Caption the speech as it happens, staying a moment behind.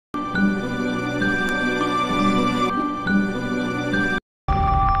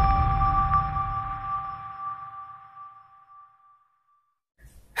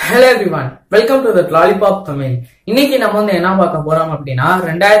Hello everyone, welcome to the Lollipop Tamil. இன்னைக்கு நம்ம வந்து என்ன பார்க்க போறோம் அப்படின்னா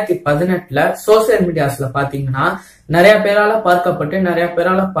 2018ல சோசியல் மீடியாஸ்ல பாத்தீங்கன்னா நிறைய பேரால பார்க்கப்பட்டு நிறைய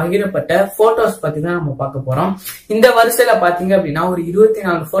பேரால பகிரப்பட்ட போட்டோஸ் பத்தி தான் நம்ம பார்க்க போறோம். இந்த வரிசையில பாத்தீங்க அப்படின்னா ஒரு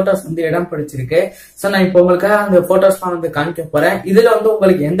 24 போட்டோஸ் வந்து இடம் பிடிச்சிருக்கு. சோ நான் இப்போ உங்களுக்கு அந்த போட்டோஸ்லாம் வந்து காமிக்க போறேன். இதுல வந்து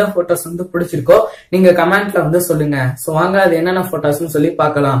உங்களுக்கு எந்த போட்டோஸ் வந்து பிடிச்சிருக்கோ நீங்க கமெண்ட்ல வந்து சொல்லுங்க. சோ வாங்க அது என்னென்ன போட்டோஸ்னு சொல்லி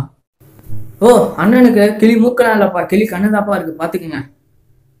பார்க்கலாம். ஓ அண்ணனுக்கு கிளி மூக்கலாம் இல்லப்பா, கிளி கண்ணுதாப்பா இருக்கு பாத்துக்கங்க.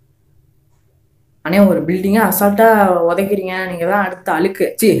 அண்ணே ஒரு பில்டிங்க அசால்ட்டா உதைக்கிறீங்க, நீங்க தான் அடுத்த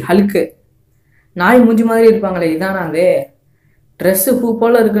அழுக்கு நாய் மூஞ்சி மாதிரி இருப்பாங்களே இதானா அது? ட்ரெஸ்ஸு பூ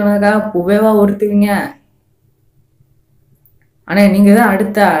போல இருக்குனாக்கா பூவேவா ஒருத்துவீங்க அண்ணே, நீங்க தான்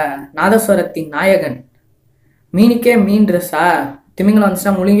அடுத்த நாதஸ்வரத்தின் நாயகன். மீனுக்கே மீன் ட்ரெஸ்ஸா? திமிங்கலம்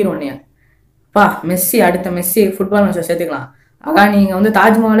வந்துச்சுன்னா முழுங்கிடுவோன்னே பா. மெஸ்ஸி அடுத்த மெஸ்ஸி ஃபுட்பால் மேட்சை சேர்த்துக்கலாம். ஆகா நீங்க வந்து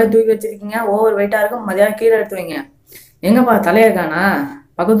தாஜ்மஹாலே தூக்கி வச்சிருக்கீங்க, ஓவர் வெயிட்டா இருக்கும், மதியானம் கீழே எடுத்து வைங்க. எங்கப்பா தலையக்கானா?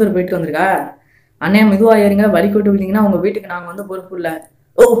 பக்கத்தூர் போயிட்டு வந்திருக்கா? அண்ணே மெதுவா ஏறுங்க, வரி கொட்டு விட்டீங்கன்னா உங்க வீட்டுக்கு நாங்க வந்து பொறுப்பு இல்லை.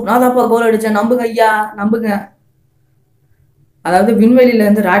 ஓ நான் தாப்பா கோல் அடிச்சேன், நம்புங்க ஐயா நம்புங்க. அதாவது விண்வெளியில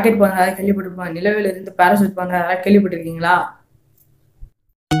இருந்து ராக்கெட் பாங்க கேள்விப்பட்டிருப்பாங்க, நிலவில இருந்து பாராசூட் பாங்க கேள்விப்பட்டிருக்கீங்களா?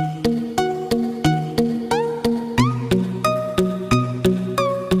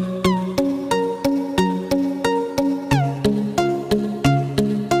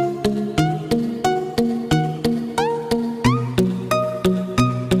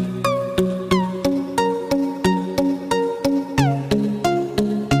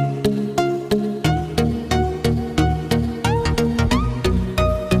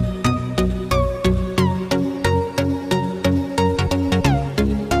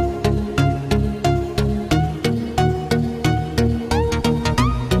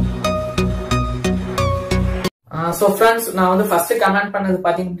 சோ ஃப்ரெண்ட்ஸ், நான் வந்து ஃபர்ஸ்ட் கமெண்ட் பண்ணது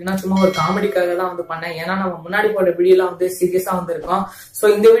பாத்தீங்க அப்படின்னா சும்மா ஒரு காமெடிக்காக தான் வந்து பண்ணேன். ஏன்னா நம்ம முன்னாடி போட்ட வீடியோலாம் வந்து சீரியஸா வந்து இருக்கும். சோ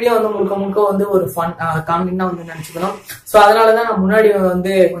இந்த வீடியோ வந்து முழுக்க வந்து ஒரு ஃபன் காமெடி தான் வந்து நினைச்சுக்கணும். சோ அதனாலதான் நான் முன்னாடி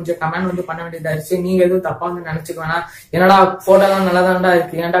வந்து கொஞ்சம் கமெண்ட் வந்து பண்ண வேண்டியதா இருந்துச்சு. நீங்க எதுவும் தப்பா வந்து நினைச்சுக்க வேணாம். என்னடா போட்டோ எல்லாம் நல்லாதான்டா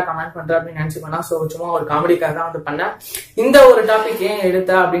இருக்கு, ஏன்டா கமெண்ட் பண்ற அப்படின்னு நினைச்சுக்க வேணாம். சோ சும்மா ஒரு காமெடிக்காக தான் வந்து பண்ணேன். இந்த ஒரு டாபிக் ஏன்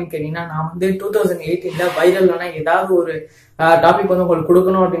எடுத்த அப்படின்னு கேட்டீங்கன்னா, நான் வந்து 2018ல வைரல்னா ஏதாவது ஒரு டாபிக் வந்து உங்களுக்கு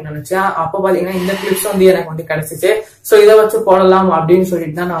கொடுக்கணும் அப்படின்னு நினைச்சேன். அப்ப பாத்தீங்கன்னா இந்த கிளிப்ஸ் வந்து எனக்கு வந்து கிடைச்சிச்சு. சோ இதை வச்சு போடலாம் அப்படின்னு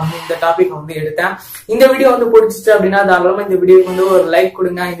சொல்லிட்டு தான் நான் வந்து இந்த டாபிக் வந்து எடுத்தேன். இந்த வீடியோ வந்து பிடிச்சிச்சு அப்படின்னா தாராளமா இந்த வீடியோக்கு வந்து ஒரு லைக்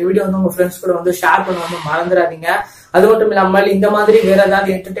கொடுங்க. இந்த வீடியோ வந்து உங்க ஃப்ரெண்ட்ஸ் கூட வந்து ஷேர் பண்ண வந்து மறந்துடாதீங்க. அது மட்டும் இல்லாமல் இந்த மாதிரி வேற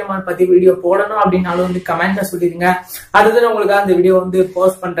ஏதாவது என்டர்டைன்மெண்ட் பத்தி வீடியோ போடணும் அப்படின்னாலும் வந்து கமெண்ட்ல சொல்லிடுங்க. அடுத்து உங்களுக்கு அந்த வீடியோ வந்து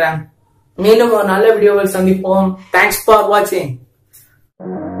போஸ்ட் பண்றேன். மீண்டும் ஒரு நல்ல வீடியோவில் சந்திப்போம். தேங்க்ஸ் ஃபார் வாட்சிங்.